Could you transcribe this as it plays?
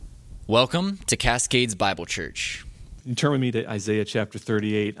Welcome to Cascades Bible Church. You turn with me to Isaiah chapter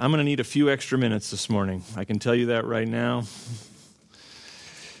 38. I'm going to need a few extra minutes this morning. I can tell you that right now.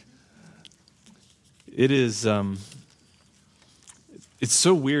 It is, it's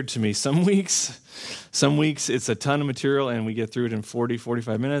so weird to me. Some weeks it's a ton of material and we get through it in 40,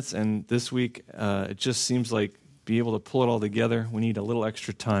 45 minutes. And this week it just seems like be able to pull it all together, we need a little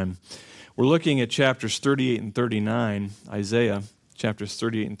extra time. We're looking at chapters 38 and 39, Isaiah chapters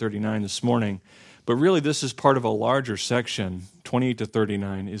 38 and 39 this morning. But really, this is part of a larger section. 28 to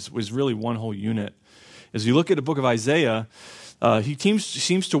 39 was really one whole unit. As you look at the book of Isaiah, he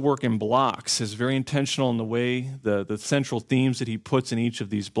seems to work in blocks. He's very intentional in the way, the central themes that he puts in each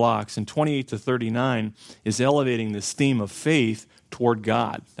of these blocks. And 28 to 39 is elevating this theme of faith toward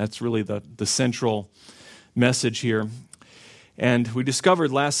God. That's really the central message here. And we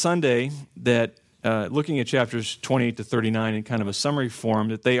discovered last Sunday that looking at chapters 28 to 39 in kind of a summary form,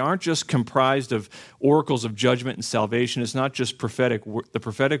 that they aren't just comprised of oracles of judgment and salvation. It's not just the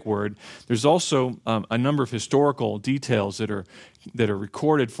prophetic word. There's also a number of historical details that are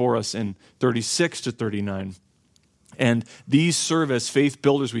recorded for us in 36 to 39. And these serve as faith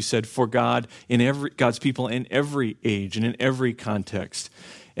builders, we said, for God's people in every age and in every context.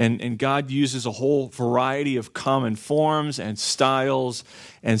 And God uses a whole variety of common forms and styles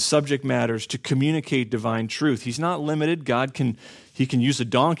and subject matters to communicate divine truth. He's not limited. He can use a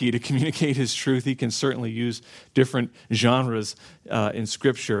donkey to communicate his truth. He can certainly use different genres in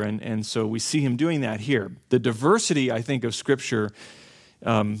Scripture. And so we see him doing that here. The diversity, I think, of Scripture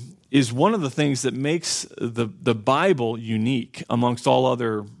is one of the things that makes the Bible unique amongst all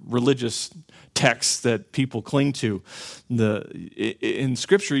other religious texts that people cling to. In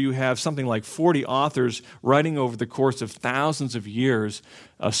Scripture, you have something like 40 authors writing over the course of thousands of years,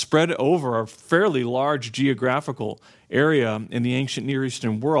 spread over a fairly large geographical area in the ancient Near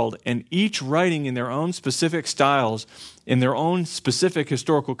Eastern world, and each writing in their own specific styles, in their own specific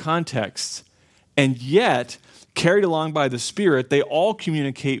historical contexts, and yet, carried along by the Spirit, they all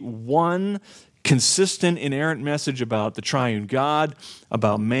communicate one consistent, inerrant message about the triune God,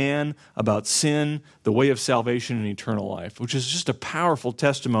 about man, about sin, the way of salvation and eternal life, which is just a powerful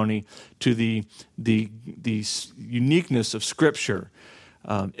testimony to the uniqueness of Scripture.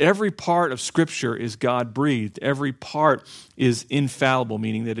 Every part of Scripture is God-breathed. Every part is infallible,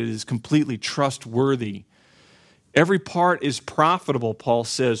 meaning that it is completely trustworthy. Every part is profitable, Paul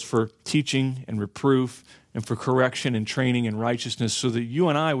says, for teaching and reproof and for correction and training in righteousness, so that you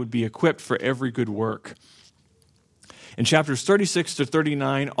and I would be equipped for every good work. And chapters 36 to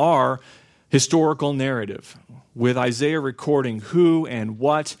 39 are historical narrative, with Isaiah recording who and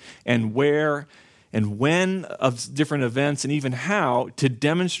what and where and when of different events, and even how, to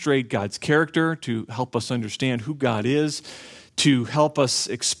demonstrate God's character, to help us understand who God is, to help us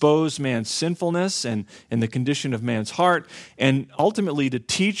expose man's sinfulness and the condition of man's heart, and ultimately to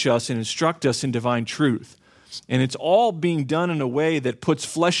teach us and instruct us in divine truth. And it's all being done in a way that puts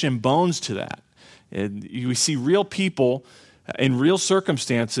flesh and bones to that. And we see real people in real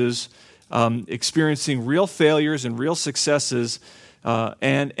circumstances experiencing real failures and real successes,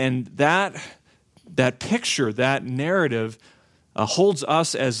 and that picture, that narrative, holds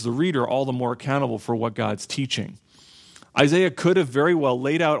us as the reader all the more accountable for what God's teaching. Isaiah could have very well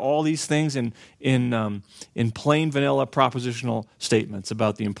laid out all these things in plain vanilla propositional statements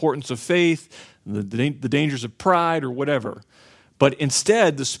about the importance of faith, the dangers of pride, or whatever. But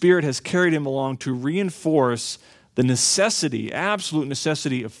instead, the Spirit has carried him along to reinforce the necessity, absolute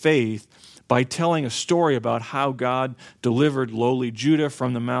necessity of faith by telling a story about how God delivered lowly Judah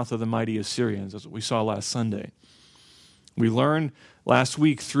from the mouth of the mighty Assyrians, as we saw last Sunday. We learned last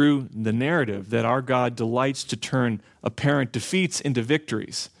week through the narrative that our God delights to turn apparent defeats into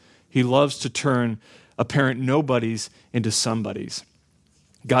victories. He loves to turn apparent nobodies into somebodies.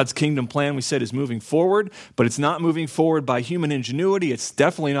 God's kingdom plan, we said, is moving forward, but it's not moving forward by human ingenuity. It's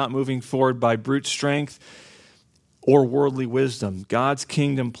definitely not moving forward by brute strength or worldly wisdom. God's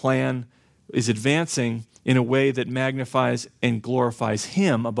kingdom plan is advancing in a way that magnifies and glorifies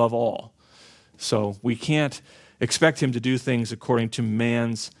Him above all. So we can't expect Him to do things according to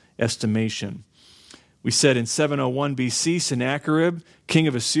man's estimation. We said in 701 BC, Sennacherib, king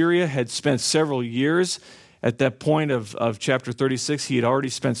of Assyria, had spent several years. At that point of chapter 36, he had already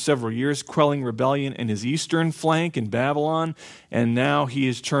spent several years quelling rebellion in his eastern flank in Babylon, and now he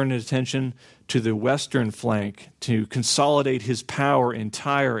has turned his attention to the western flank to consolidate his power in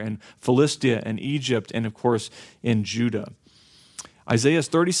Tyre and Philistia and Egypt and, of course, in Judah. Isaiah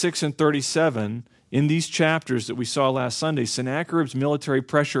 36 and 37, in these chapters that we saw last Sunday, Sennacherib's military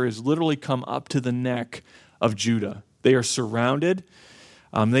pressure has literally come up to the neck of Judah. They are surrounded.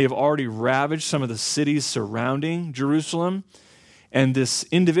 They have already ravaged some of the cities surrounding Jerusalem. And this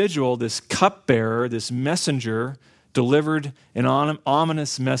individual, this cupbearer, this messenger, delivered an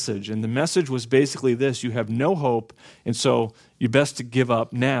ominous message. And the message was basically this: you have no hope, and so you best to give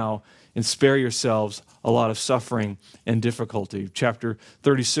up now and spare yourselves a lot of suffering and difficulty. Chapter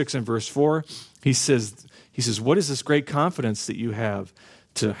 36 and verse 4, he says, what is this great confidence that you have?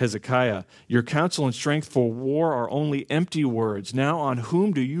 To Hezekiah, your counsel and strength for war are only empty words. Now on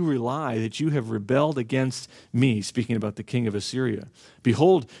whom do you rely that you have rebelled against me? Speaking about the king of Assyria.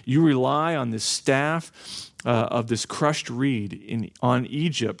 Behold, you rely on this staff of this crushed reed on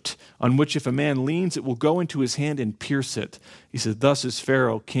Egypt, on which if a man leans, it will go into his hand and pierce it. He said, thus is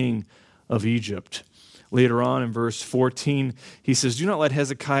Pharaoh, king of Egypt. Later on in verse 14, he says, do not let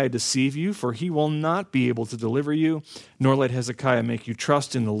Hezekiah deceive you, for he will not be able to deliver you, nor let Hezekiah make you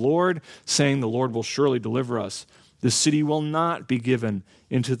trust in the Lord, saying, the Lord will surely deliver us. The city will not be given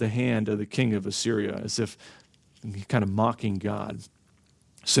into the hand of the king of Assyria, as if kind of mocking God.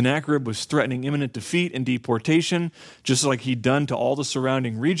 Sennacherib was threatening imminent defeat and deportation, just like he'd done to all the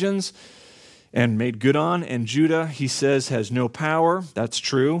surrounding regions, and made good on. And Judah, he says, has no power. That's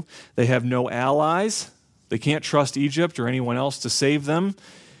true. They have no allies. They can't trust Egypt or anyone else to save them.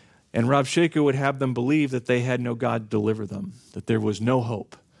 And Rabshakeh would have them believe that they had no God to deliver them, that there was no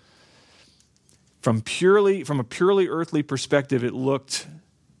hope. From a purely earthly perspective, it looked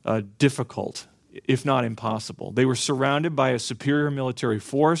difficult, if not impossible. They were surrounded by a superior military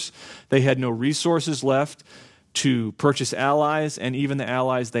force. They had no resources left to purchase allies, and even the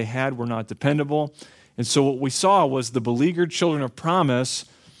allies they had were not dependable. And so what we saw was the beleaguered children of promise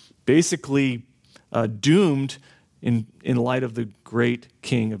basically doomed in light of the great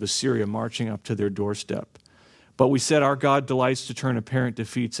king of Assyria marching up to their doorstep. But we said our God delights to turn apparent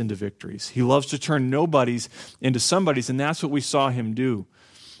defeats into victories. He loves to turn nobodies into somebodies, and that's what we saw him do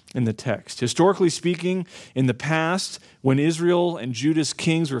in the text. Historically speaking, in the past, when Israel and Judah's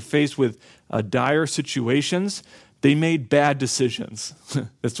kings were faced with dire situations, they made bad decisions.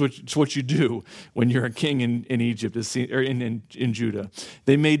 That's what you do when you're a king in Egypt, or in Judah.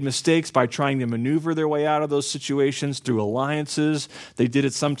 They made mistakes by trying to maneuver their way out of those situations through alliances. They did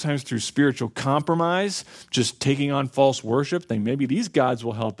it sometimes through spiritual compromise, just taking on false worship. Maybe these gods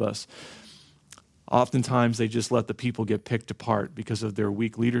will help us. Oftentimes, they just let the people get picked apart because of their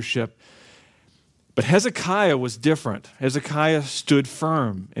weak leadership. But Hezekiah was different. Hezekiah stood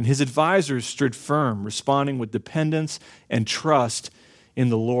firm, and his advisors stood firm, responding with dependence and trust in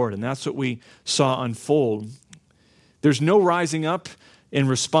the Lord. And that's what we saw unfold. There's no rising up and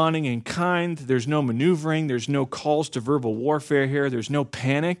responding in kind. There's no maneuvering. There's no calls to verbal warfare here. There's no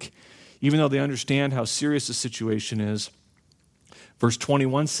panic, even though they understand how serious the situation is. Verse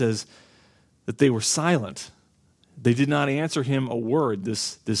 21 says that they were silent. They did not answer him a word,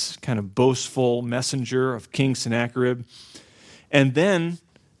 this kind of boastful messenger of King Sennacherib. And then,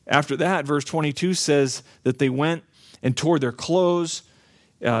 after that, verse 22 says that they went and tore their clothes,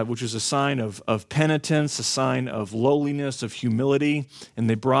 which is a sign of penitence, a sign of lowliness, of humility. And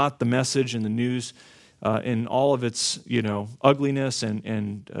they brought the message and the news in all of its ugliness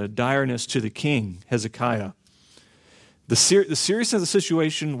and direness to the king, Hezekiah. The seriousness of the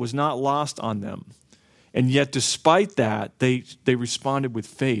situation was not lost on them. And yet, despite that, they responded with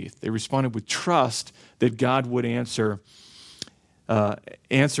faith. They responded with trust that God would answer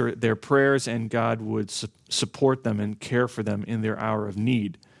their prayers, and God would support them and care for them in their hour of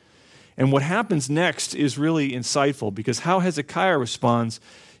need. And what happens next is really insightful, because how Hezekiah responds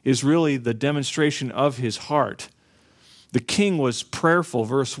is really the demonstration of his heart. The king was prayerful,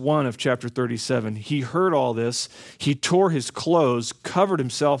 verse 1 of chapter 37. He heard all this. He tore his clothes, covered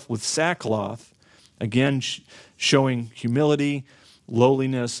himself with sackcloth, again, showing humility,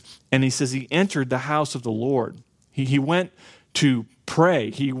 lowliness. And he says he entered the house of the Lord. He went to pray.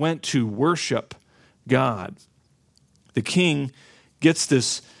 He went to worship God. The king gets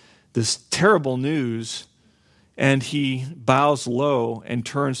this terrible news, and he bows low and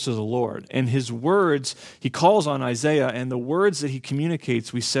turns to the Lord. And his words, he calls on Isaiah, and the words that he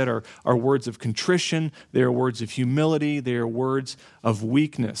communicates, we said, are words of contrition. They are words of humility. They are words of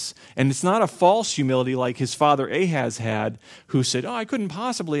weakness. And it's not a false humility like his father Ahaz had, who said, I couldn't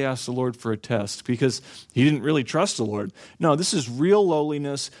possibly ask the Lord for a test because he didn't really trust the Lord. No, this is real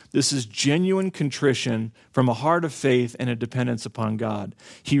lowliness. This is genuine contrition from a heart of faith and a dependence upon God.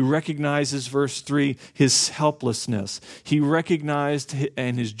 He recognizes, verse 3, his helplessness. He recognized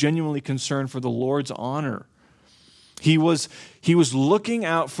and is genuinely concerned for the Lord's honor. He was looking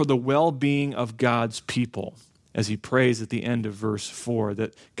out for the well-being of God's people, as he prays at the end of verse 4,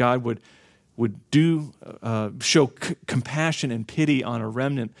 that God would show compassion and pity on a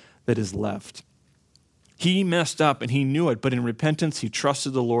remnant that is left. He messed up and he knew it, but in repentance he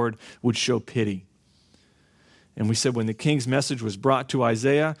trusted the Lord would show pity. And we said when the king's message was brought to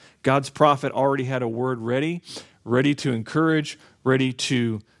Isaiah, God's prophet already had a word ready to encourage, ready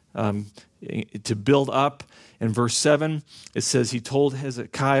to build up. In verse 7, it says he told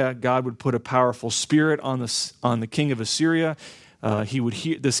Hezekiah God would put a powerful spirit on the king of Assyria.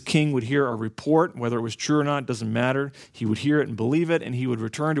 This king would hear a report, whether it was true or not, doesn't matter. He would hear it and believe it, and he would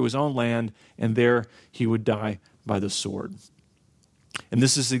return to his own land, and there he would die by the sword. And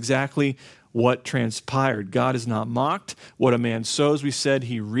this is exactly what transpired. God is not mocked. What a man sows, we said,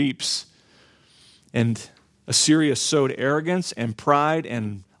 he reaps. And Assyria sowed arrogance and pride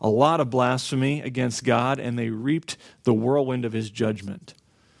and a lot of blasphemy against God, and they reaped the whirlwind of his judgment.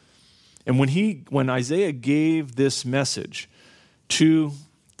 And when Isaiah gave this message to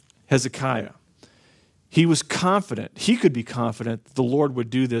Hezekiah, he was confident, he could be confident that the Lord would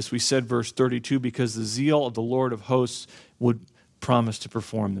do this. We said, verse 32, because the zeal of the Lord of hosts would promise to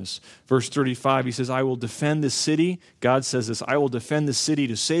perform this. Verse 35, he says, I will defend this city. God says this, I will defend this city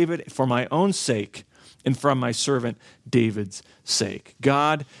to save it for my own sake and from my servant David's sake.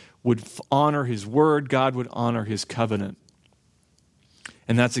 God would honor his word. God would honor his covenant.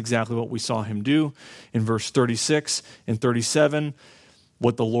 And that's exactly what we saw him do in verse 36 and 37.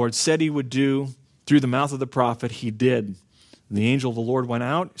 What the Lord said he would do through the mouth of the prophet, he did. And the angel of the Lord went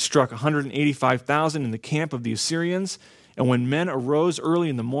out, struck 185,000 in the camp of the Assyrians. And when men arose early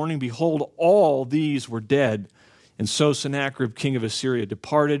in the morning, behold, all these were dead. And so Sennacherib, king of Assyria,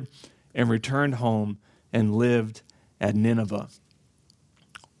 departed and returned home and lived at Nineveh.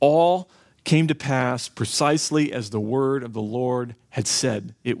 All came to pass precisely as the word of the Lord had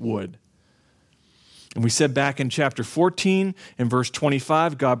said it would. And we said back in chapter 14 and verse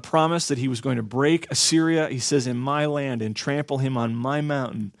 25, God promised that he was going to break Assyria, he says, in my land and trample him on my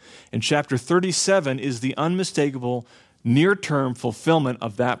mountain. And chapter 37 is the unmistakable near-term fulfillment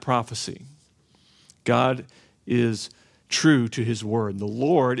of that prophecy. God is true to his word. The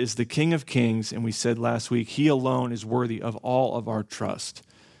Lord is the King of kings, and we said last week, he alone is worthy of all of our trust.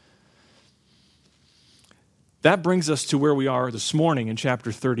 That brings us to where we are this morning in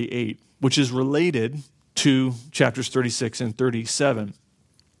chapter 38, which is related to chapters 36 and 37.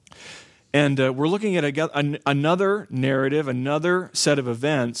 And we're looking at another narrative, another set of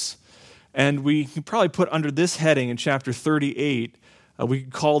events, and we can probably put under this heading in chapter 38, we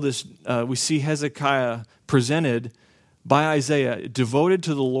call this, we see Hezekiah presented by Isaiah, devoted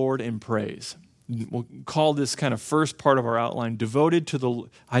to the Lord in praise. We'll call this kind of first part of our outline,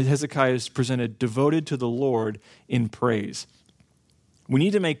 Hezekiah is presented devoted to the Lord in praise. We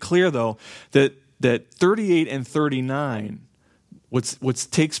need to make clear, though, that 38 and 39, what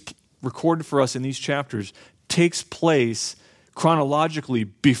takes recorded for us in these chapters, takes place chronologically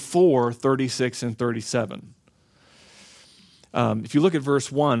before 36 and 37. If you look at verse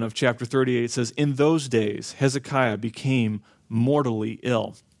 1 of chapter 38, it says, in those days, Hezekiah became mortally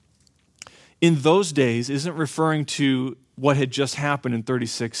ill. In those days isn't referring to what had just happened in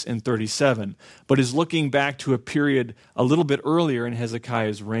 36 and 37, but is looking back to a period a little bit earlier in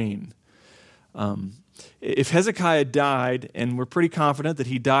Hezekiah's reign. If Hezekiah died, and we're pretty confident that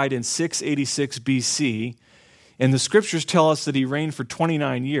he died in 686 BC, and the scriptures tell us that he reigned for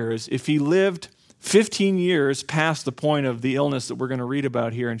 29 years, if he lived 15 years past the point of the illness that we're going to read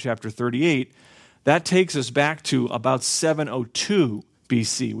about here in chapter 38, that takes us back to about 702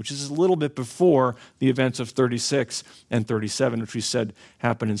 BC, which is a little bit before the events of 36 and 37, which we said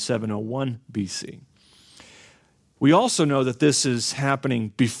happened in 701 BC. We also know that this is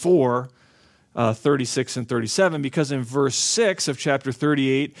happening before 36 and 37 because in verse 6 of chapter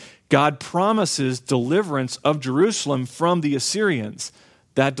 38, God promises deliverance of Jerusalem from the Assyrians.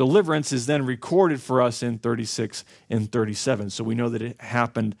 That deliverance is then recorded for us in 36 and 37. So we know that it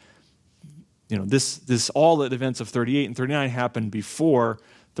happened, all the events of 38 and 39 happened before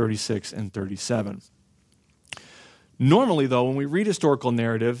 36 and 37. Normally, though, when we read historical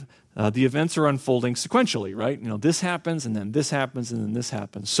narrative, the events are unfolding sequentially, right? This happens, and then this happens, and then this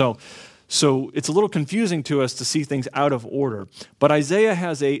happens. So it's a little confusing to us to see things out of order. But Isaiah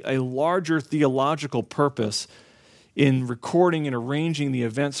has a larger theological purpose in recording and arranging the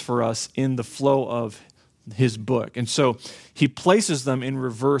events for us in the flow of his book. And so he places them in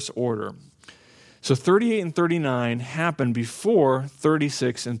reverse order. So 38 and 39 happened before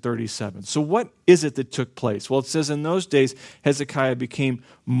 36 and 37. So what is it that took place? Well, it says in those days, Hezekiah became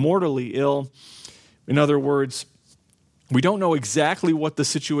mortally ill. In other words, we don't know exactly what the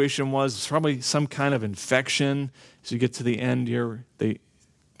situation was. It's probably some kind of infection. As you get to the end here,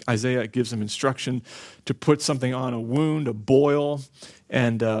 Isaiah gives him instruction to put something on a wound, a boil,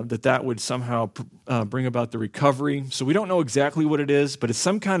 and that would somehow bring about the recovery. So we don't know exactly what it is, but it's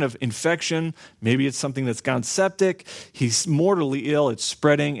some kind of infection. Maybe it's something that's gone septic. He's mortally ill. It's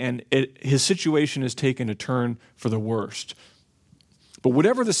spreading, and his situation has taken a turn for the worst. But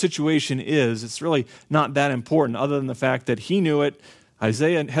whatever the situation is, it's really not that important, other than the fact that he knew it,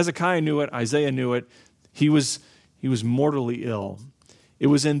 Hezekiah knew it, Isaiah knew it. He was mortally ill. It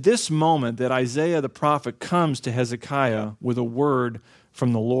was in this moment that Isaiah the prophet comes to Hezekiah with a word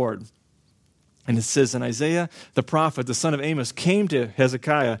from the Lord. And it says, and Isaiah the prophet, the son of Amos, came to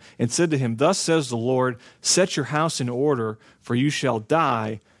Hezekiah and said to him, "Thus says the Lord, set your house in order, for you shall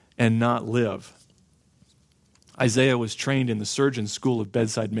die and not live." Isaiah was trained in the surgeon's school of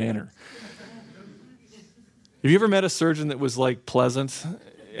bedside manner. Have you ever met a surgeon that was like pleasant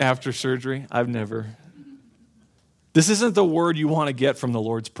after surgery? I've never. This isn't the word you want to get from the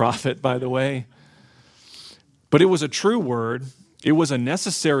Lord's prophet, by the way. But it was a true word. It was a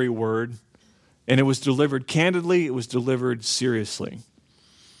necessary word. And it was delivered candidly. It was delivered seriously.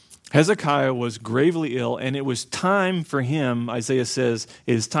 Hezekiah was gravely ill, and it was time for him, Isaiah says,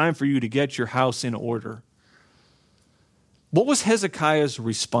 it is time for you to get your house in order. What was Hezekiah's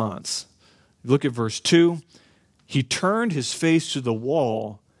response? Look at verse 2. He turned his face to the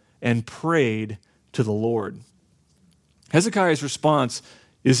wall and prayed to the Lord. Hezekiah's response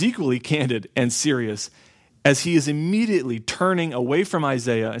is equally candid and serious as he is immediately turning away from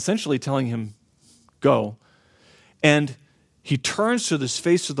Isaiah, essentially telling him, go. And he turns to his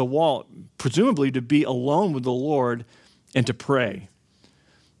face to the wall, presumably to be alone with the Lord and to pray.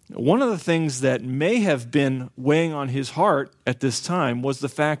 One of the things that may have been weighing on his heart at this time was the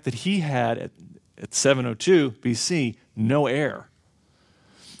fact that he had, at 702 BC, no heir.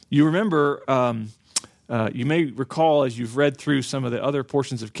 You remember, you may recall as you've read through some of the other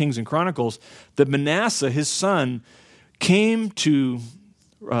portions of Kings and Chronicles, that Manasseh, his son, came to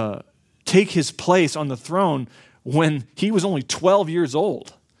take his place on the throne when he was only 12 years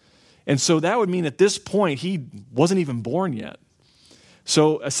old. And so that would mean at this point he wasn't even born yet.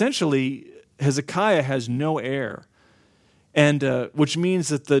 So essentially, Hezekiah has no heir, and which means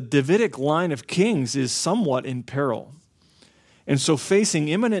that the Davidic line of kings is somewhat in peril. And so facing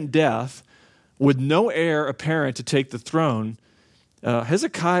imminent death, with no heir apparent to take the throne,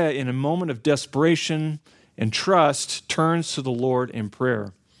 Hezekiah, in a moment of desperation and trust, turns to the Lord in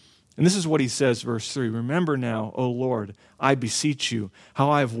prayer. And this is what he says, verse 3, "Remember now, O Lord, I beseech you, how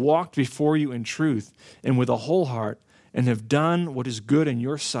I have walked before you in truth and with a whole heart, and have done what is good in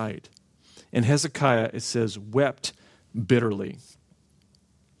your sight." And Hezekiah, it says, wept bitterly.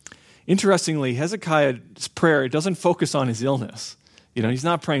 Interestingly, Hezekiah's prayer doesn't focus on his illness. He's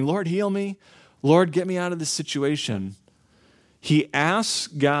not praying, "Lord, heal me. Lord, get me out of this situation." He asks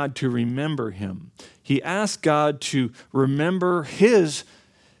God to remember him. He asks God to remember his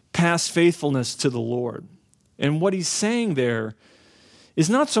past faithfulness to the Lord. And what he's saying there is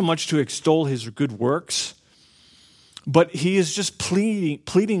not so much to extol his good works, but he is just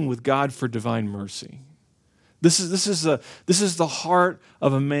pleading with God for divine mercy. This is the heart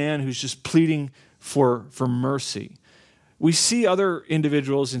of a man who's just pleading for mercy. We see other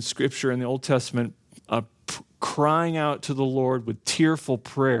individuals in Scripture in the Old Testament crying out to the Lord with tearful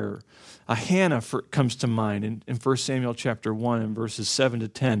prayer. Hannah comes to mind in 1 Samuel chapter 1 and verses 7 to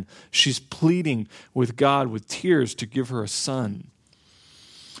 10. She's pleading with God with tears to give her a son.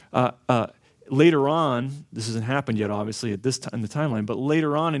 Later on, this hasn't happened yet, obviously, at this time in the timeline, but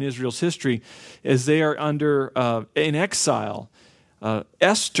later on in Israel's history, as they are in exile,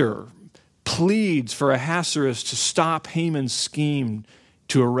 Esther pleads for Ahasuerus to stop Haman's scheme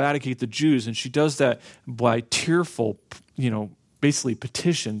to eradicate the Jews, and she does that by tearful, basically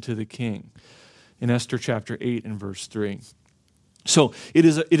petition to the king in Esther chapter 8 and verse 3. So it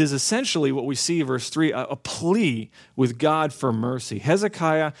is essentially what we see in verse 3, a plea with God for mercy.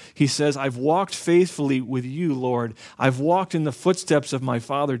 Hezekiah, he says, "I've walked faithfully with you, Lord. I've walked in the footsteps of my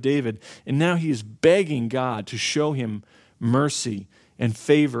father David." And now he is begging God to show him mercy and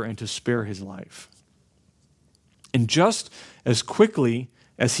favor and to spare his life. And just as quickly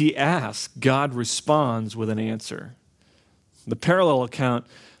as he asks, God responds with an answer. The parallel account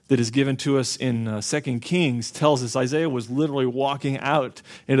that is given to us in 2 Kings tells us Isaiah was literally walking out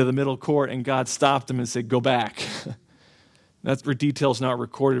into the middle court and God stopped him and said, "Go back." That's where detail's not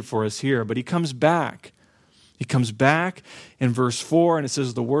recorded for us here, but he comes back. He comes back in verse 4, and it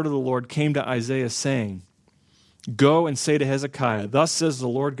says, "The word of the Lord came to Isaiah saying, Go and say to Hezekiah, Thus says the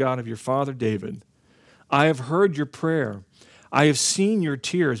Lord God of your father David, I have heard your prayer. I have seen your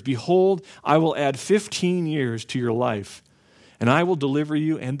tears. Behold, I will add 15 years to your life, and I will deliver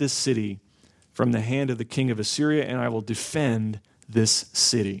you and this city from the hand of the king of Assyria, and I will defend this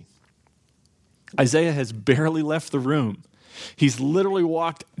city. Isaiah has barely left the room. He's literally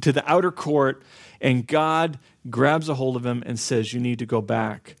walked to the outer court, and God grabs a hold of him and says, you need to go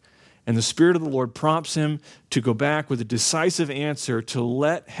back. And the Spirit of the Lord prompts him to go back with a decisive answer to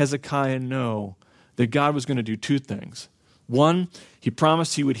let Hezekiah know that God was going to do two things. One, he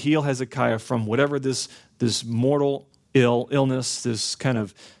promised he would heal Hezekiah from whatever this mortal illness, this kind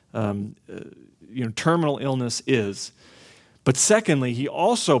of terminal illness is. But secondly, he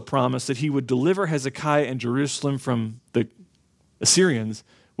also promised that he would deliver Hezekiah and Jerusalem from the Assyrians,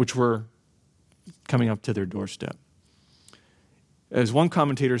 which were coming up to their doorstep. As one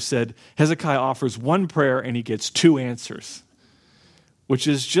commentator said, Hezekiah offers one prayer and he gets two answers, which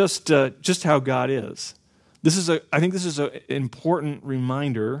is just how God is. I think this is an important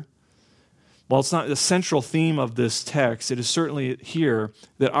reminder. While it's not the central theme of this text, it is certainly here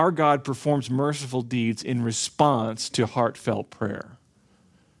that our God performs merciful deeds in response to heartfelt prayer.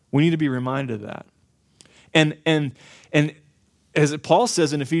 We need to be reminded of that. And as Paul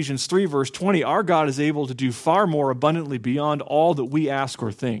says in Ephesians 3, verse 20, our God is able to do far more abundantly beyond all that we ask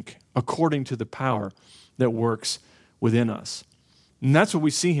or think, according to the power that works within us. And that's what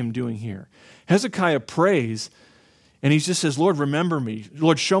we see him doing here. Hezekiah prays, and he just says, Lord, remember me.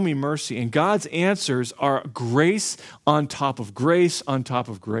 Lord, show me mercy. And God's answers are grace on top of grace on top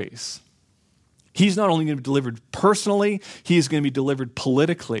of grace. He's not only going to be delivered personally, he is going to be delivered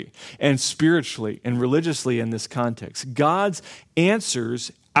politically and spiritually and religiously in this context. God's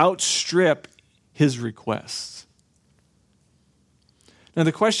answers outstrip his requests. Now,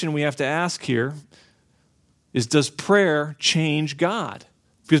 the question we have to ask here is, does prayer change God?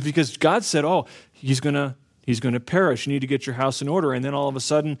 Because God said, he's going to perish. You need to get your house in order. And then all of a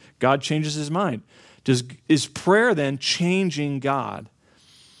sudden, God changes his mind. Is prayer then changing God?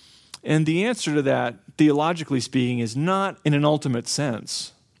 And the answer to that, theologically speaking, is not in an ultimate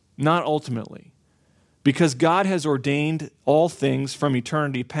sense. Not ultimately. Because God has ordained all things from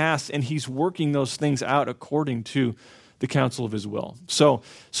eternity past, and he's working those things out according to the counsel of his will. So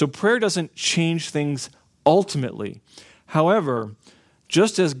prayer doesn't change things ultimately. However,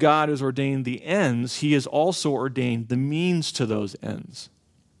 just as God has ordained the ends, he has also ordained the means to those ends.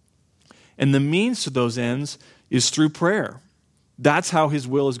 And the means to those ends is through prayer. That's how his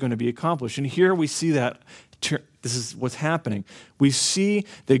will is going to be accomplished. And here we see that this is what's happening. We see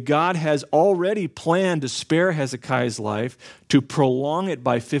that God has already planned to spare Hezekiah's life, to prolong it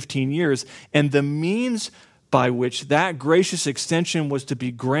by 15 years, and the means by which that gracious extension was to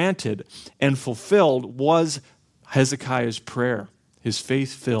be granted and fulfilled was Hezekiah's prayer, his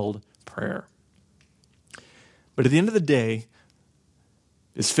faith-filled prayer. But at the end of the day,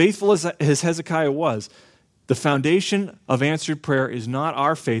 as faithful as Hezekiah was, the foundation of answered prayer is not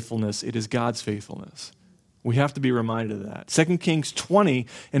our faithfulness, it is God's faithfulness. We have to be reminded of that. 2 Kings 20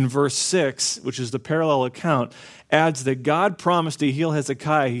 in verse 6, which is the parallel account, adds that God promised to heal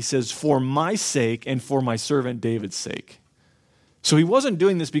Hezekiah, he says, for my sake and for my servant David's sake. So he wasn't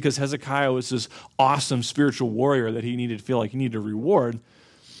doing this because Hezekiah was this awesome spiritual warrior that he needed to feel like he needed a reward.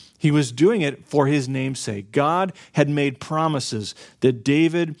 He was doing it for his name's sake. God had made promises that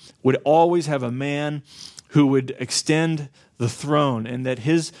David would always have a man who would extend the throne, and that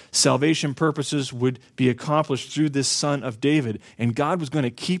his salvation purposes would be accomplished through this son of David. And God was going to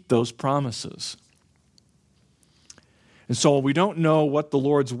keep those promises. And so we don't know what the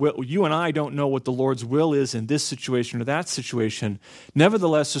Lord's will, you and I don't know what the Lord's will is in this situation or that situation.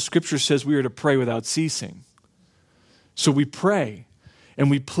 Nevertheless, the Scripture says we are to pray without ceasing. So we pray, and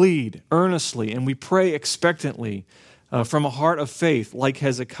we plead earnestly, and we pray expectantly, from a heart of faith like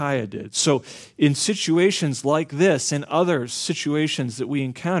Hezekiah did. So in situations like this and other situations that we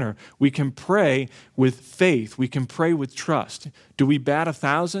encounter, we can pray with faith. We can pray with trust. Do we bat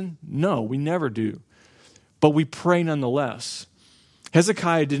 1,000? No, we never do. But we pray nonetheless.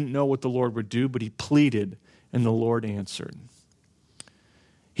 Hezekiah didn't know what the Lord would do, but he pleaded, and the Lord answered.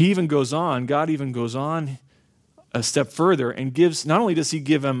 God even goes on a step further and gives, not only does he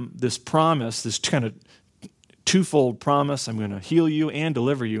give him this promise, this kind of twofold promise, I'm going to heal you and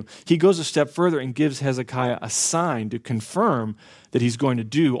deliver you. He goes a step further and gives Hezekiah a sign to confirm that he's going to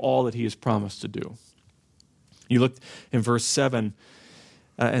do all that he has promised to do. You look in verse 7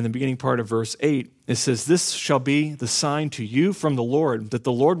 and the beginning part of verse 8. It says, this shall be the sign to you from the Lord, that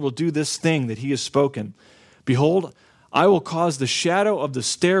the Lord will do this thing that he has spoken. Behold, I will cause the shadow of the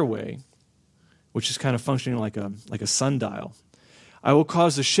stairway, which is kind of functioning like a sundial, I will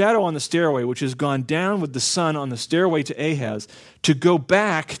cause the shadow on the stairway, which has gone down with the sun on the stairway to Ahaz, to go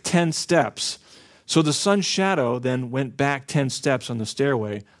back 10 steps. So the sun's shadow then went back 10 steps on the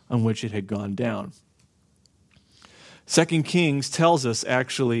stairway on which it had gone down. 2 Kings tells us,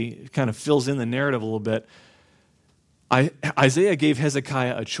 actually, kind of fills in the narrative a little bit. Isaiah gave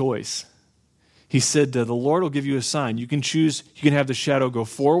Hezekiah a choice. He said, the Lord will give you a sign. You can choose, you can have the shadow go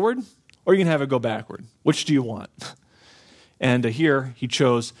forward, or you can have it go backward. Which do you want? And here he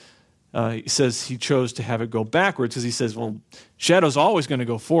chose, he says he chose to have it go backwards because he says, well, shadow's always going to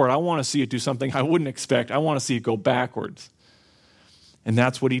go forward. I want to see it do something I wouldn't expect. I want to see it go backwards. And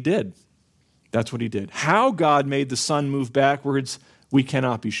that's what he did. That's what he did. How God made the sun move backwards, we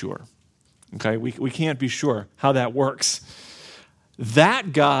cannot be sure. Okay, we can't be sure how that works.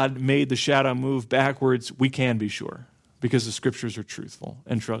 That God made the shadow move backwards, we can be sure, because the scriptures are truthful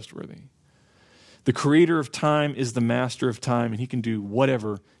and trustworthy. The creator of time is the master of time, and he can do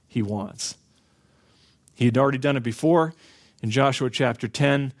whatever he wants. He had already done it before. In Joshua chapter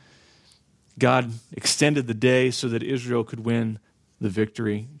 10, God extended the day so that Israel could win the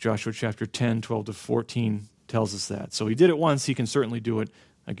victory. Joshua chapter 10, 12 to 14 tells us that. So he did it once, he can certainly do it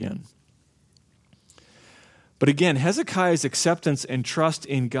again. But again, Hezekiah's acceptance and trust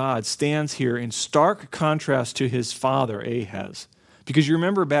in God stands here in stark contrast to his father, Ahaz. Because you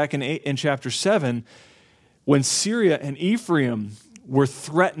remember back in chapter 7, when Syria and Ephraim were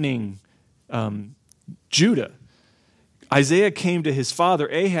threatening Judah, Isaiah came to his father,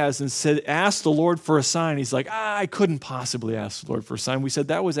 Ahaz, and said, ask the Lord for a sign. He's like, I couldn't possibly ask the Lord for a sign. We said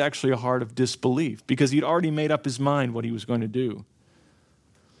that was actually a heart of disbelief because he'd already made up his mind what he was going to do.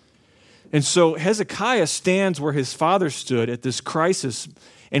 And so Hezekiah stands where his father stood at this crisis,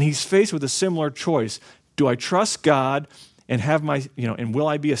 and he's faced with a similar choice. Do I trust God and have and will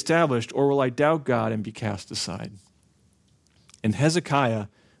I be established, or will I doubt God and be cast aside? And Hezekiah,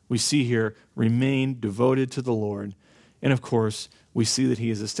 we see here, remained devoted to the Lord. And of course, we see that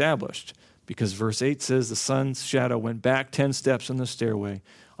he is established, because verse 8 says the sun's shadow went back 10 steps on the stairway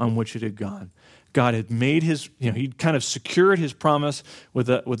on which it had gone. God had made he'd kind of secured his promise with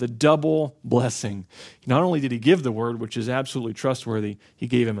a double blessing. Not only did he give the word, which is absolutely trustworthy, he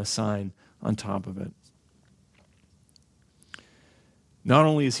gave him a sign on top of it. Not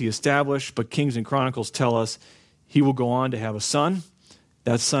only is he established, but Kings and Chronicles tell us he will go on to have a son.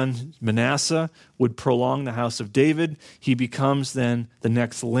 That son, Manasseh, would prolong the house of David. He becomes then the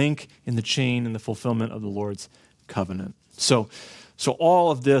next link in the chain in the fulfillment of the Lord's covenant. So all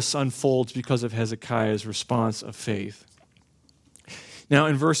of this unfolds because of Hezekiah's response of faith. Now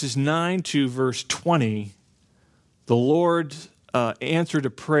in verses 9 to verse 20, the Lord's answer to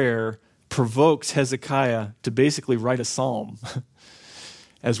prayer provokes Hezekiah to basically write a psalm,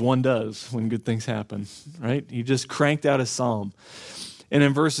 as one does when good things happen, right? He just cranked out a psalm. And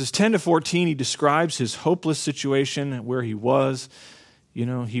in verses 10 to 14, he describes his hopeless situation, where he was. He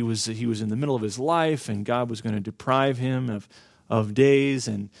was in the middle of his life, and God was going to deprive him of days,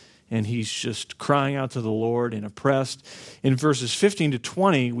 and he's just crying out to the Lord and oppressed. In verses 15 to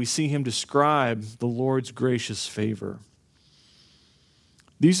 20, we see him describe the Lord's gracious favor.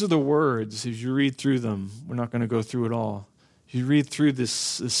 These are the words, as you read through them. We're not going to go through it all. You read through this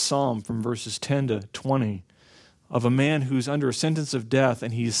psalm from verses 10 to 20 of a man who's under a sentence of death,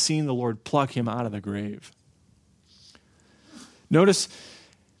 and he's seen the Lord pluck him out of the grave. Notice,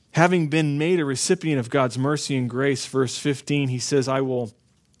 having been made a recipient of God's mercy and grace, verse 15, he says, I will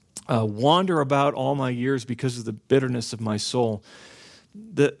wander about all my years because of the bitterness of my soul.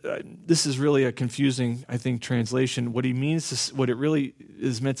 This is really a confusing, I think, translation. What it really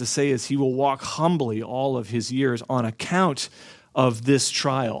is meant to say is he will walk humbly all of his years on account of this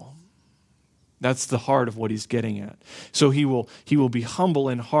trial. That's the heart of what he's getting at. So he will be humble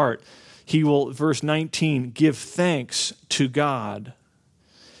in heart. He will, verse 19, give thanks to God.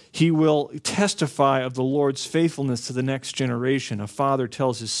 He will testify of the Lord's faithfulness to the next generation. A father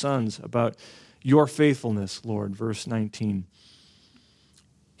tells his sons about your faithfulness, Lord, verse 19.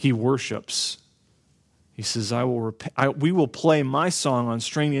 He worships. He says, we will play my song on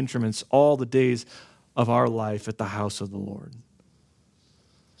stringed instruments all the days of our life at the house of the Lord.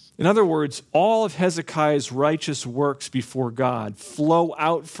 In other words, all of Hezekiah's righteous works before God flow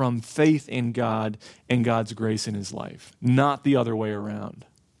out from faith in God and God's grace in his life, not the other way around.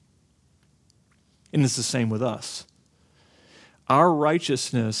 And it's the same with us. Our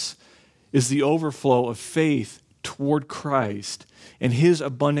righteousness is the overflow of faith toward Christ and his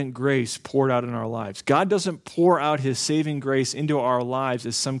abundant grace poured out in our lives. God doesn't pour out his saving grace into our lives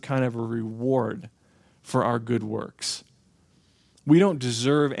as some kind of a reward for our good works. We don't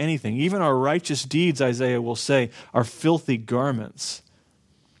deserve anything. Even our righteous deeds, Isaiah will say, are filthy garments.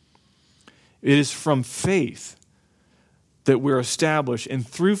 It is from faith that we're established, and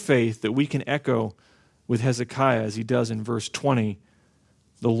through faith that we can echo with Hezekiah as he does in verse 20,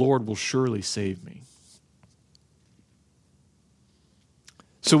 the Lord will surely save me.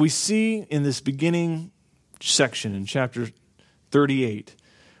 So we see in this beginning section in chapter 38,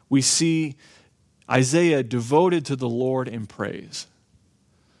 we see Isaiah devoted to the Lord in praise.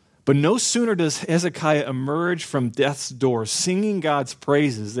 But no sooner does Hezekiah emerge from death's door singing God's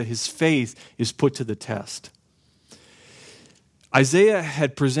praises that his faith is put to the test. Isaiah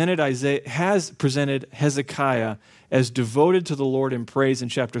has presented Hezekiah as devoted to the Lord in praise in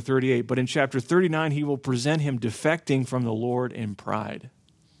chapter 38, but in chapter 39 he will present him defecting from the Lord in pride.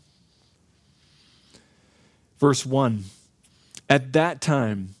 Verse 1, at that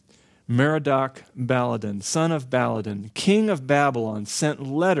time, Merodach-Baladan, son of Baladan, king of Babylon, sent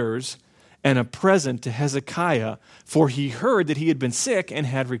letters and a present to Hezekiah, for he heard that he had been sick and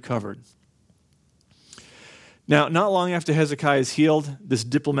had recovered. Now, not long after Hezekiah is healed, this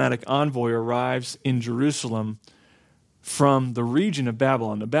diplomatic envoy arrives in Jerusalem from the region of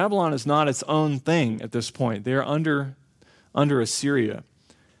Babylon. Now, Babylon is not its own thing at this point. They are under Assyria.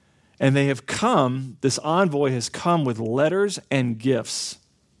 And they have come, this envoy has come with letters and gifts.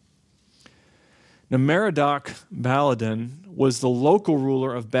 Now, Merodach-Baladan was the local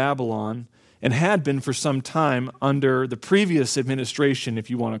ruler of Babylon and had been for some time under the previous administration, if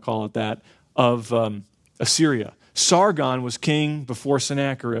you want to call it that, of Assyria. Sargon was king before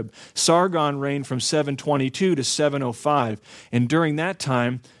Sennacherib. Sargon reigned from 722 to 705. And during that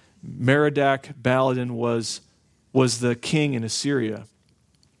time, Merodach-Baladan was the king in Assyria.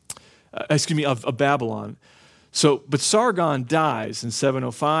 Of Babylon. But Sargon dies in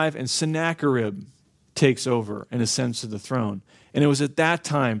 705, and Sennacherib takes over and ascends to the throne. And it was at that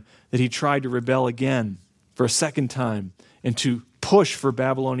time that he tried to rebel again for a second time and to push for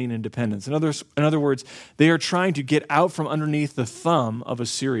Babylonian independence. In other words, they are trying to get out from underneath the thumb of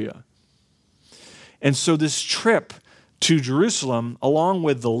Assyria. And so this trip to Jerusalem, along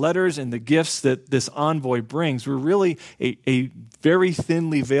with the letters and the gifts that this envoy brings, were really a very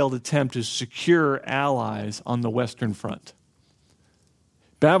thinly veiled attempt to secure allies on the Western Front.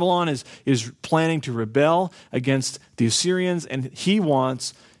 Babylon is planning to rebel against the Assyrians, and he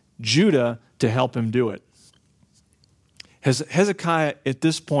wants Judah to help him do it. Hezekiah, at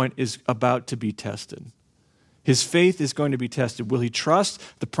this point, is about to be tested. His faith is going to be tested. Will he trust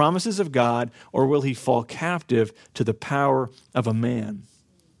the promises of God, or will he fall captive to the power of a man?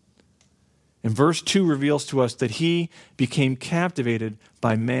 And verse 2 reveals to us that he became captivated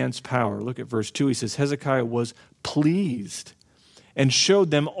by man's power. Look at verse 2. He says, Hezekiah was pleased and showed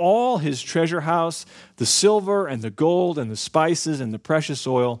them all his treasure house, the silver and the gold and the spices and the precious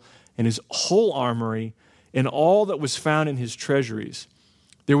oil and his whole armory and all that was found in his treasuries.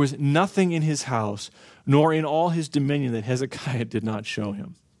 There was nothing in his house, nor in all his dominion, that Hezekiah did not show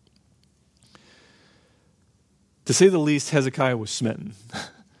him. To say the least, Hezekiah was smitten.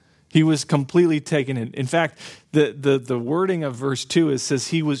 He was completely taken in. In fact, the wording of verse 2 says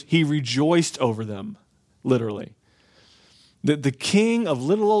he rejoiced over them, literally. The king of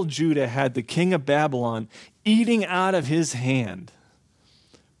little old Judah had the king of Babylon eating out of his hand.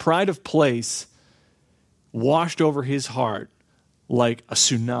 Pride of place washed over his heart like a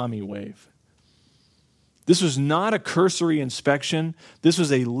tsunami wave. This was not a cursory inspection. This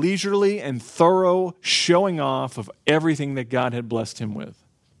was a leisurely and thorough showing off of everything that God had blessed him with.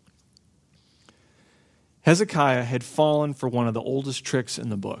 Hezekiah had fallen for one of the oldest tricks in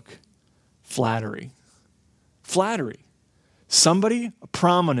the book, flattery. Flattery. Somebody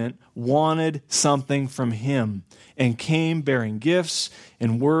prominent wanted something from him and came bearing gifts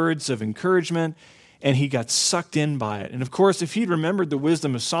and words of encouragement, and he got sucked in by it. And of course, if he'd remembered the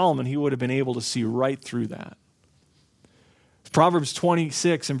wisdom of Solomon, he would have been able to see right through that. Proverbs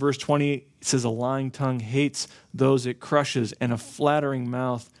 26 and verse 28 says, a lying tongue hates those it crushes, and a flattering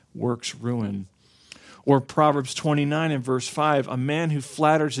mouth works ruin. Or Proverbs 29 and verse 5, a man who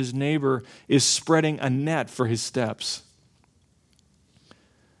flatters his neighbor is spreading a net for his steps.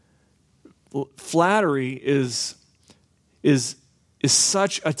 Flattery is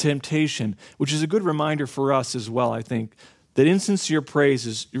such a temptation, which is a good reminder for us as well, I think, that insincere praise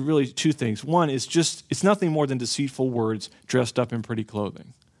is really two things. One is it's nothing more than deceitful words dressed up in pretty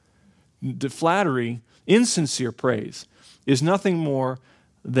clothing. The flattery, insincere praise, is nothing more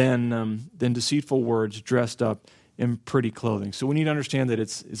than deceitful words dressed up in pretty clothing. So we need to understand that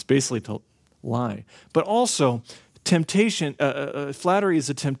it's basically to lie. But also, temptation, flattery is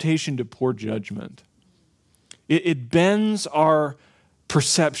a temptation to poor judgment. It bends our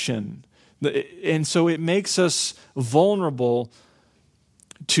perception, and so it makes us vulnerable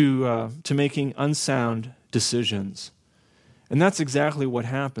to making unsound decisions. And that's exactly what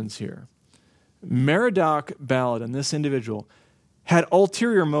happens here. Merodach-Baladan, this individual, had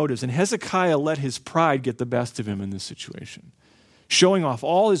ulterior motives, and Hezekiah let his pride get the best of him in this situation, showing off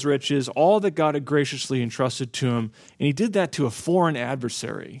all his riches, all that God had graciously entrusted to him, and he did that to a foreign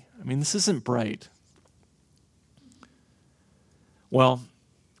adversary. I mean, this isn't bright. Well,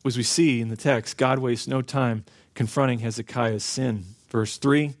 as we see in the text, God wastes no time confronting Hezekiah's sin. Verse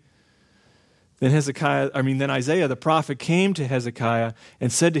 3, then Isaiah the prophet came to Hezekiah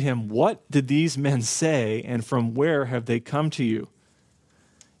and said to him, "What did these men say, and from where have they come to you?"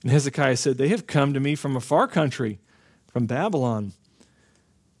 And Hezekiah said, "They have come to me from a far country, from Babylon."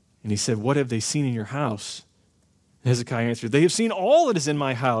 And he said, "What have they seen in your house?" And Hezekiah answered, "They have seen all that is in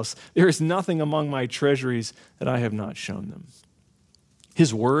my house. There is nothing among my treasuries that I have not shown them."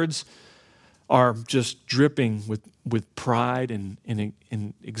 His words are just dripping with pride and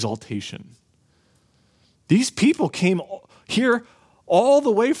exaltation. These people came here all the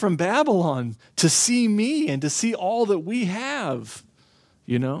way from Babylon to see me and to see all that we have.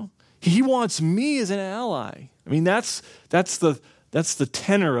 You know, he wants me as an ally. I mean, that's the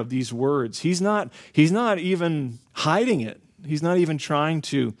tenor of these words. He's not even hiding it. He's not even trying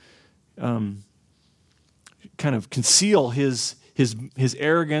to kind of conceal his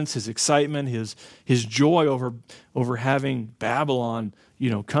arrogance, his excitement, his joy over having Babylon,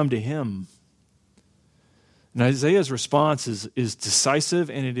 come to him. And Isaiah's response is decisive,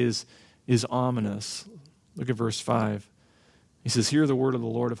 and it is ominous. Look at verse 5. He says, "Hear the word of the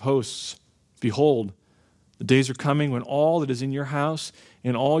Lord of hosts. Behold, the days are coming when all that is in your house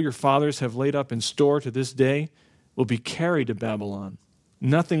and all your fathers have laid up in store to this day will be carried to Babylon.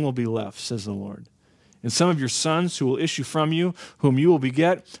 Nothing will be left, says the Lord. And some of your sons who will issue from you, whom you will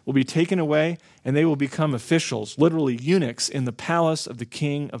beget, will be taken away, and they will become officials," literally eunuchs, "in the palace of the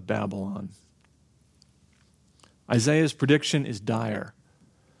king of Babylon." Isaiah's prediction is dire.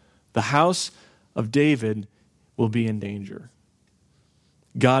 The house of David will be in danger.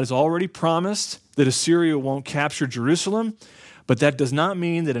 God has already promised that Assyria won't capture Jerusalem, but that does not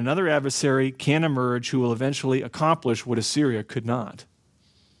mean that another adversary can emerge who will eventually accomplish what Assyria could not.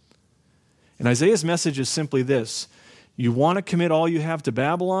 And Isaiah's message is simply this: you want to commit all you have to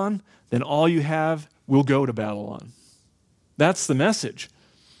Babylon, then all you have will go to Babylon. That's the message.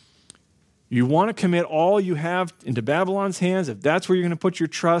 You want to commit all you have into Babylon's hands, if that's where you're going to put your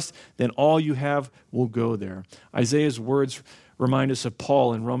trust, then all you have will go there. Isaiah's words remind us of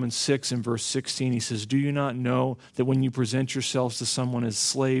Paul in Romans 6 and verse 16. He says, "Do you not know that when you present yourselves to someone as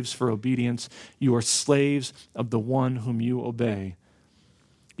slaves for obedience, you are slaves of the one whom you obey,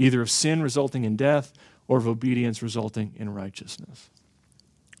 either of sin resulting in death or of obedience resulting in righteousness?"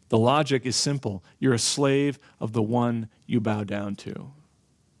 The logic is simple. You're a slave of the one you bow down to.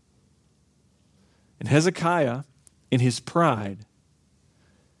 And Hezekiah, in his pride,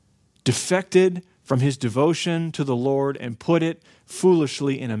 defected from his devotion to the Lord and put it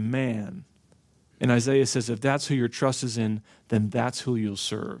foolishly in a man. And Isaiah says, if that's who your trust is in, then that's who you'll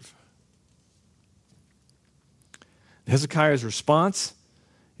serve. Hezekiah's response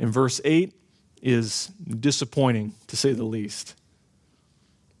in verse 8 is disappointing, to say the least.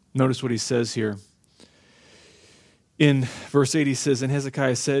 Notice what he says here. In verse 8 he says, "And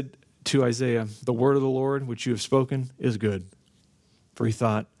Hezekiah said to Isaiah, the word of the Lord which you have spoken is good." For he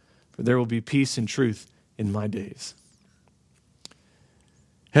thought, "For there will be peace and truth in my days."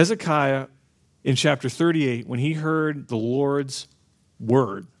 Hezekiah, in chapter 38, when he heard the Lord's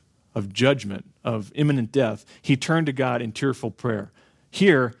word of judgment, of imminent death, he turned to God in tearful prayer.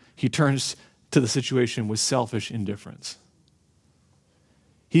 Here, he turns to the situation with selfish indifference.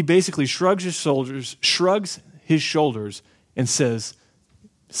 He basically shrugs his shoulders and says,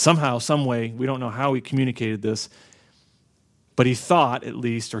 somehow, some way, we don't know how he communicated this, but he thought, at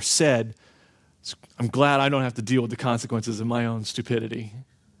least, or said, "I'm glad I don't have to deal with the consequences of my own stupidity."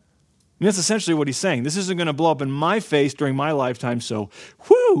 And that's essentially what he's saying. This isn't going to blow up in my face during my lifetime, so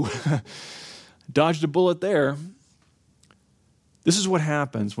whoo, dodged a bullet there. This is what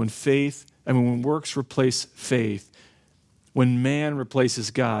happens when when works replace faith, when man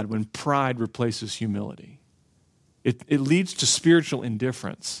replaces God, when pride replaces humility. It leads to spiritual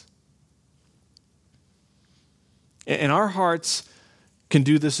indifference. And our hearts can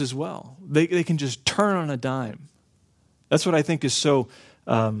do this as well. They can just turn on a dime. That's what I think is so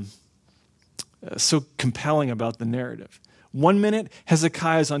compelling about the narrative. 1 minute,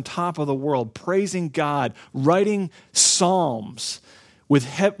 Hezekiah is on top of the world, praising God, writing psalms,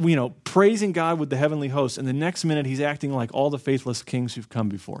 praising God with the heavenly hosts. And the next minute, he's acting like all the faithless kings who've come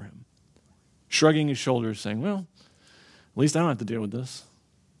before him, shrugging his shoulders, saying, "Well, at least I don't have to deal with this."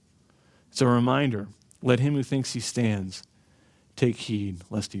 It's a reminder. Let him who thinks he stands take heed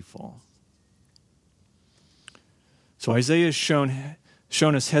lest he fall. So Isaiah has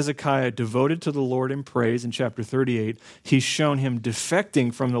shown us Hezekiah devoted to the Lord in praise in chapter 38. He's shown him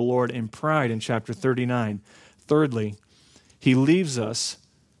defecting from the Lord in pride in chapter 39. Thirdly, he leaves us,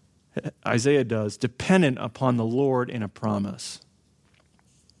 Isaiah does, dependent upon the Lord in a promise.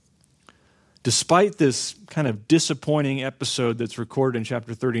 Despite this kind of disappointing episode that's recorded in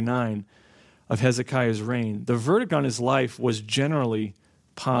chapter 39 of Hezekiah's reign, the verdict on his life was generally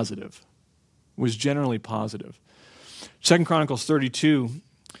positive. 2 Chronicles 32,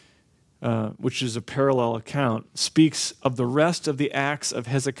 which is a parallel account, speaks of the rest of the acts of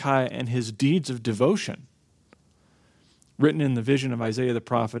Hezekiah and his deeds of devotion, written in the vision of Isaiah the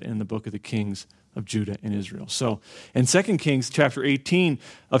prophet in the book of the kings of Judah and Israel. So in 2 Kings chapter 18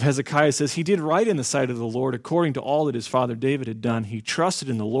 of Hezekiah says, he did right in the sight of the Lord according to all that his father David had done. He trusted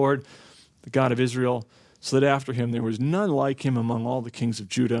in the Lord, the God of Israel, so that after him there was none like him among all the kings of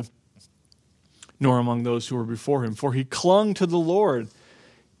Judah, nor among those who were before him. For he clung to the Lord.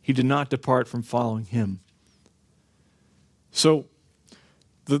 He did not depart from following him. So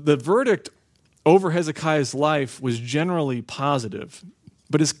the verdict over Hezekiah's life was generally positive.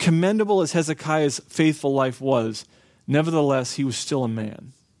 But as commendable as Hezekiah's faithful life was, nevertheless, he was still a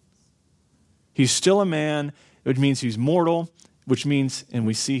man. He's still a man, which means he's mortal, which means, and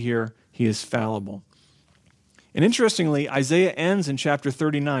we see here, he is fallible. And interestingly, Isaiah ends in chapter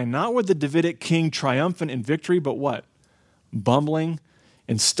 39, not with the Davidic king triumphant in victory, but what? Bumbling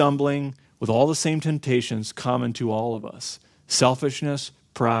and stumbling with all the same temptations common to all of us. Selfishness,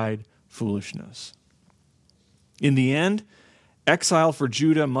 pride, foolishness. In the end, exile for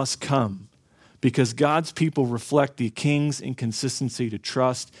Judah must come because God's people reflect the king's inconsistency to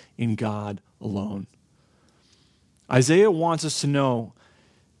trust in God alone. Isaiah wants us to know,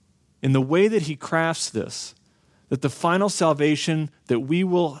 in the way that he crafts this, that the final salvation that we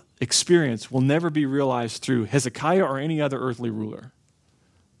will experience will never be realized through Hezekiah or any other earthly ruler.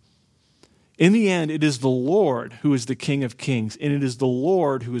 In the end, it is the Lord who is the King of Kings, and it is the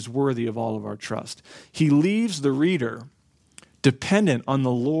Lord who is worthy of all of our trust. He leaves the reader dependent on the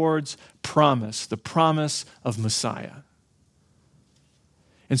Lord's promise, the promise of Messiah.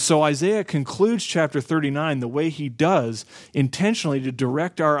 And so Isaiah concludes chapter 39 the way he does, intentionally to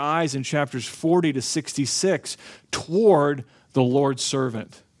direct our eyes in chapters 40 to 66 toward the Lord's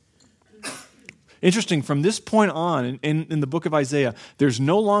servant. Interesting, from this point on in the book of Isaiah, there's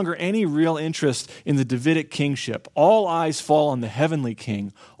no longer any real interest in the Davidic kingship. All eyes fall on the heavenly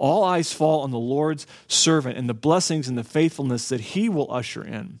king. All eyes fall on the Lord's servant and the blessings and the faithfulness that he will usher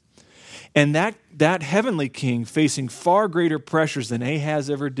in. And that heavenly king, facing far greater pressures than Ahaz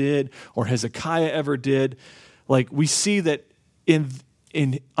ever did or Hezekiah ever did, like we see that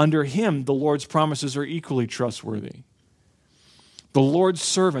under him, the Lord's promises are equally trustworthy. The Lord's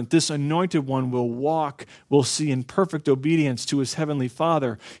servant, this anointed one, will see in perfect obedience to his heavenly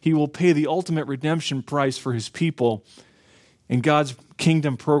Father. He will pay the ultimate redemption price for his people, and God's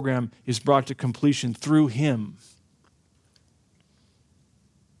kingdom program is brought to completion through him.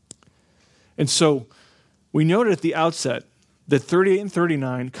 And so we noted at the outset that 38 and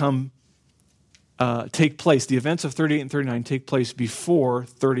 39 take place, the events of 38 and 39 take place before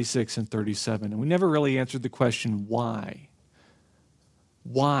 36 and 37. And we never really answered the question, why?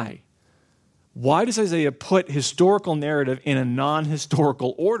 Why? Why does Isaiah put historical narrative in a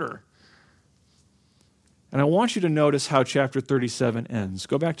non-historical order? And I want you to notice how chapter 37 ends.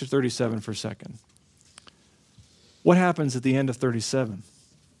 Go back to 37 for a second. What happens at the end of 37?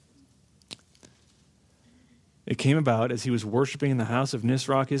 It came about as he was worshiping in the house of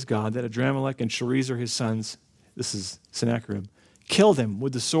Nisroch his god that Adramelech and Sharezer his sons, this is Sennacherib, killed him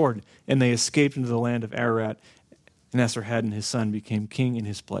with the sword, and they escaped into the land of Ararat, and Esarhaddon his son became king in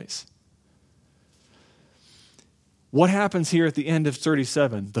his place. What happens here at the end of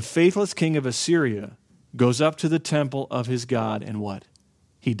 37? The faithless king of Assyria goes up to the temple of his God, and what?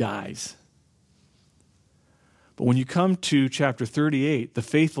 He dies. But when you come to chapter 38, the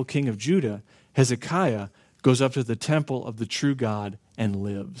faithful king of Judah, Hezekiah, goes up to the temple of the true God and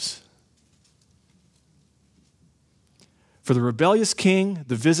lives. For the rebellious king,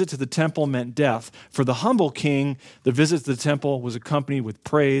 the visit to the temple meant death. For the humble king, the visit to the temple was accompanied with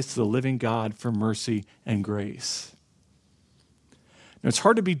praise to the living God for mercy and grace. Now, it's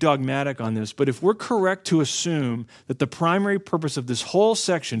hard to be dogmatic on this, but if we're correct to assume that the primary purpose of this whole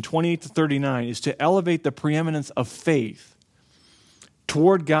section, 28 to 39, is to elevate the preeminence of faith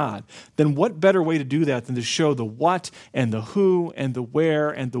toward God, then what better way to do that than to show the what and the who and the where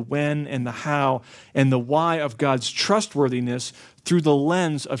and the when and the how and the why of God's trustworthiness through the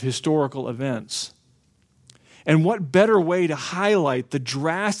lens of historical events. And what better way to highlight the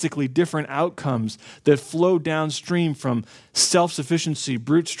drastically different outcomes that flow downstream from self-sufficiency,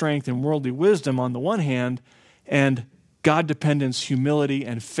 brute strength, and worldly wisdom on the one hand, and God dependence, humility,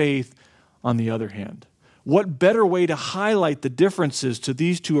 and faith on the other hand? What better way to highlight the differences to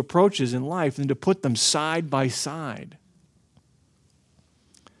these two approaches in life than to put them side by side?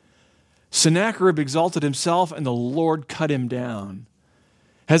 Sennacherib exalted himself, and the Lord cut him down.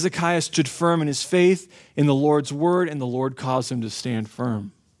 Hezekiah stood firm in his faith in the Lord's word, and the Lord caused him to stand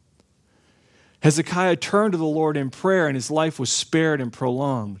firm. Hezekiah turned to the Lord in prayer, and his life was spared and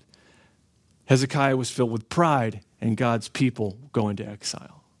prolonged. Hezekiah was filled with pride, and God's people go into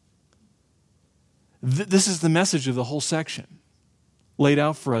exile. This is the message of the whole section, laid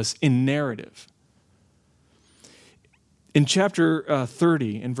out for us in narrative. In chapter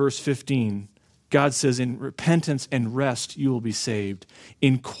 30, in verse 15, God says, in repentance and rest you will be saved.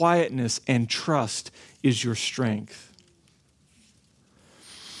 In quietness and trust is your strength.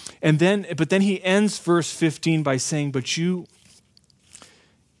 But then he ends verse 15 by saying, but you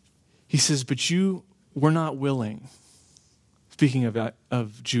were not willing. Speaking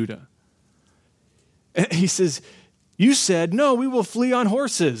of Judah. And he says, you said, no, we will flee on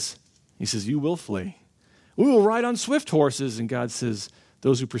horses. He says, you will flee. We will ride on swift horses. And God says,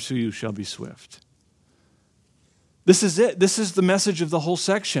 those who pursue you shall be swift. This is it. This is the message of the whole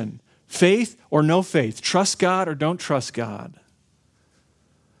section. Faith or no faith. Trust God or don't trust God.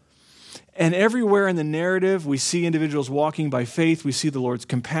 And everywhere in the narrative, we see individuals walking by faith. We see the Lord's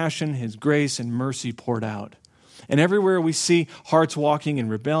compassion, his grace, and mercy poured out. And everywhere we see hearts walking in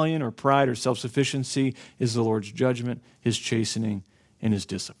rebellion or pride or self-sufficiency is the Lord's judgment, his chastening, and his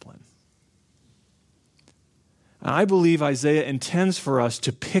discipline. I believe Isaiah intends for us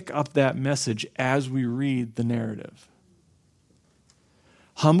to pick up that message as we read the narrative.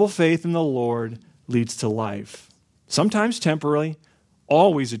 Humble faith in the Lord leads to life, sometimes temporarily,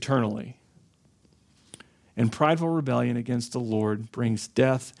 always eternally. And prideful rebellion against the Lord brings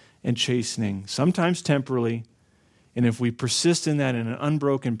death and chastening, sometimes temporarily, and if we persist in that in an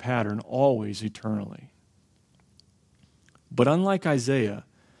unbroken pattern, always eternally. But unlike Isaiah,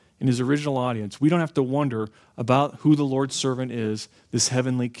 in his original audience, we don't have to wonder about who the Lord's servant is, this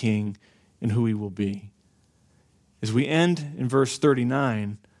heavenly king, and who he will be. As we end in verse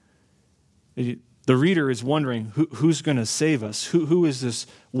 39, the reader is wondering who's going to save us? Who is this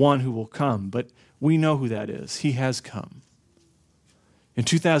one who will come? But we know who that is. He has come. And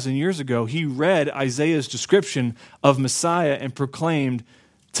 2,000 years ago, he read Isaiah's description of Messiah and proclaimed,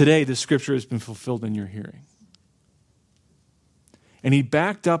 today this scripture has been fulfilled in your hearing. And he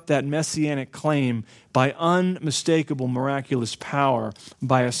backed up that messianic claim by unmistakable miraculous power,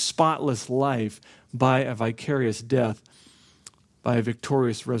 by a spotless life, by a vicarious death, by a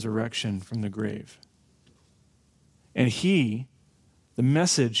victorious resurrection from the grave. And the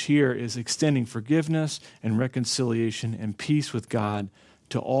message here is extending forgiveness and reconciliation and peace with God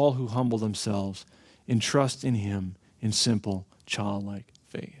to all who humble themselves in trust in him in simple, childlike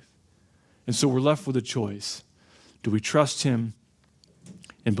faith. And so we're left with a choice. Do we trust him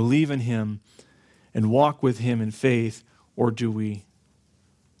and believe in him and walk with him in faith, or do we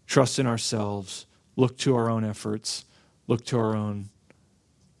trust in ourselves, look to our own efforts, look to our own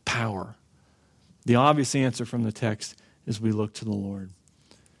power? The obvious answer from the text is we look to the Lord.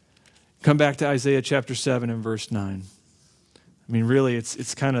 Come back to Isaiah chapter 7 and verse 9. I mean, really,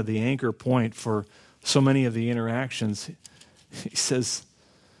 it's kind of the anchor point for so many of the interactions. He says,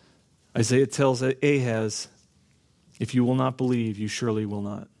 Isaiah tells Ahaz, if you will not believe, you surely will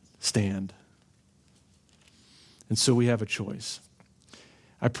not stand. And so we have a choice.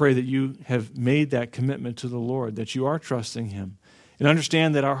 I pray that you have made that commitment to the Lord, that you are trusting him. And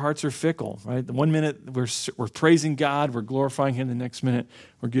understand that our hearts are fickle, right? The 1 minute we're praising God, we're glorifying him. The next minute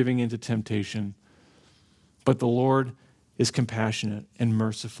we're giving into temptation. But the Lord is compassionate and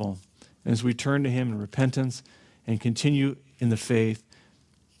merciful. And as we turn to him in repentance and continue in the faith,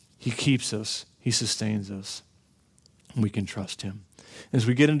 he keeps us, he sustains us. We can trust him. As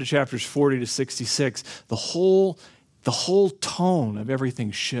we get into chapters 40 to 66, the whole tone of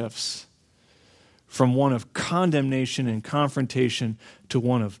everything shifts from one of condemnation and confrontation to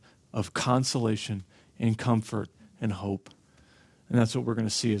one of consolation and comfort and hope. And that's what we're going to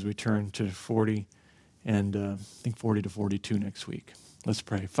see as we turn to 40 and I think 40 to 42 next week. Let's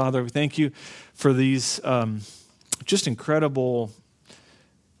pray. Father, we thank you for these just incredible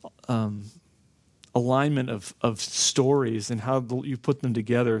alignment of stories and how you put them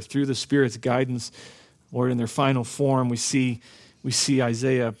together through the Spirit's guidance. Lord, in their final form, we see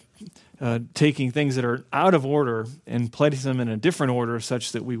Isaiah taking things that are out of order and placing them in a different order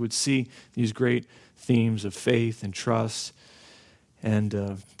such that we would see these great themes of faith and trust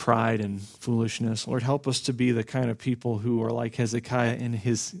and pride and foolishness. Lord, help us to be the kind of people who are like Hezekiah in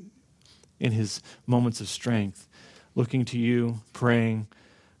his moments of strength, looking to you, praying,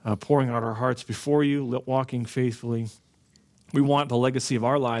 pouring out our hearts before you, walking faithfully. We want the legacy of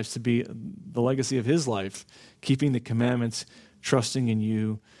our lives to be the legacy of his life, keeping the commandments, trusting in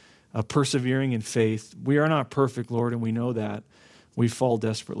you, persevering in faith. We are not perfect, Lord, and we know that. We fall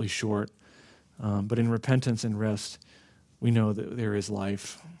desperately short. But in repentance and rest, we know that there is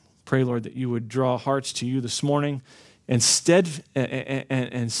life. Pray, Lord, that you would draw hearts to you this morning and steady,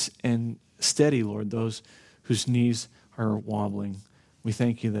 Lord, those whose knees are wobbling. We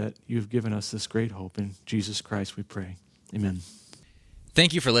thank you that you've given us this great hope. In Jesus Christ we pray. Amen.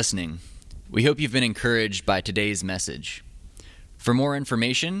 Thank you for listening. We hope you've been encouraged by today's message. For more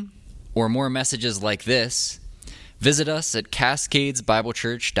information or more messages like this, visit us at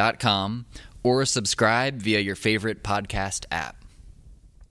cascadesbiblechurch.com or subscribe via your favorite podcast app.